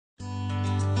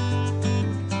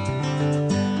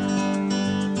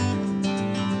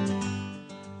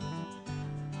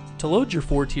To load your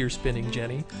 4-tier spinning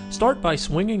jenny, start by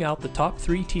swinging out the top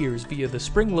 3 tiers via the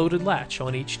spring-loaded latch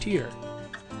on each tier.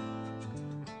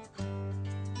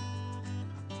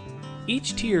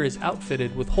 Each tier is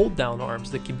outfitted with hold-down arms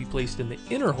that can be placed in the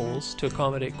inner holes to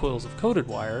accommodate coils of coated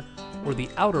wire, or the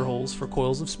outer holes for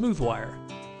coils of smooth wire.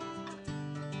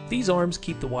 These arms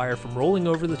keep the wire from rolling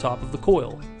over the top of the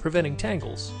coil, preventing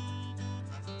tangles.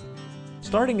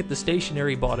 Starting at the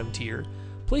stationary bottom tier,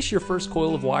 place your first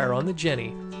coil of wire on the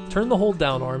jenny, turn the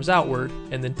hold-down arms outward,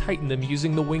 and then tighten them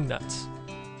using the wing nuts.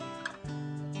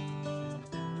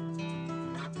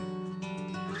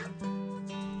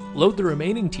 Load the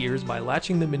remaining tiers by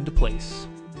latching them into place.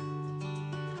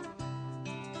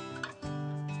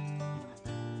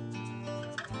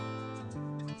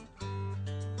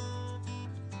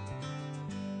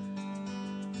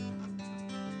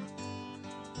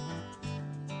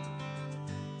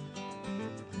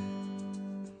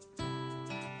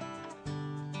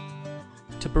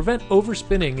 To prevent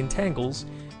overspinning and tangles,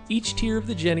 each tier of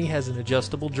the jenny has an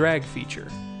adjustable drag feature.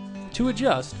 To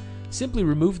adjust, simply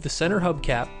remove the center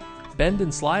hubcap, bend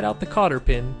and slide out the cotter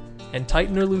pin, and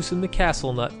tighten or loosen the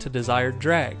castle nut to desired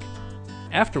drag.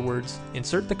 Afterwards,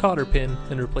 insert the cotter pin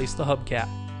and replace the hubcap.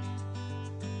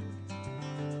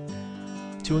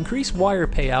 To increase wire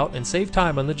payout and save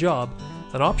time on the job,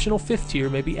 an optional 5th tier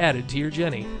may be added to your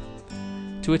jenny.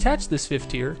 To attach this 5th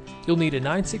tier, you'll need a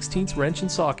 9/16 wrench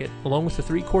and socket along with a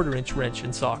 3/4 inch wrench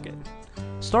and socket.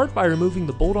 Start by removing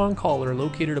the bolt-on collar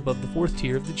located above the 4th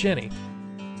tier of the jenny.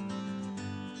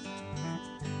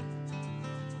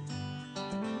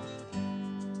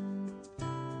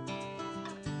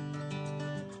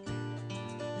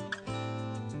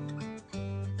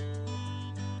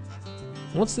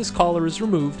 Once this collar is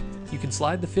removed, you can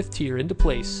slide the 5th tier into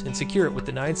place and secure it with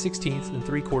the 9/16 and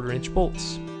 3/4 inch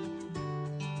bolts.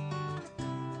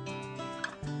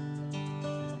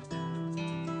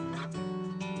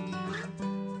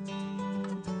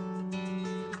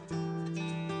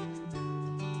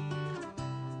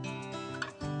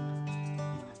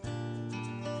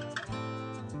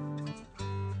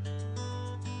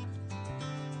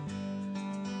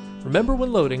 Remember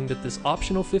when loading that this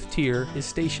optional 5th tier is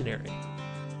stationary.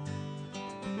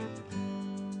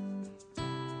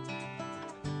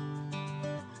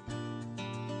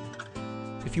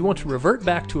 If you want to revert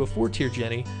back to a 4-tier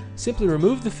jenny, simply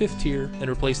remove the 5th tier and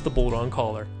replace the bolt-on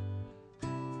collar.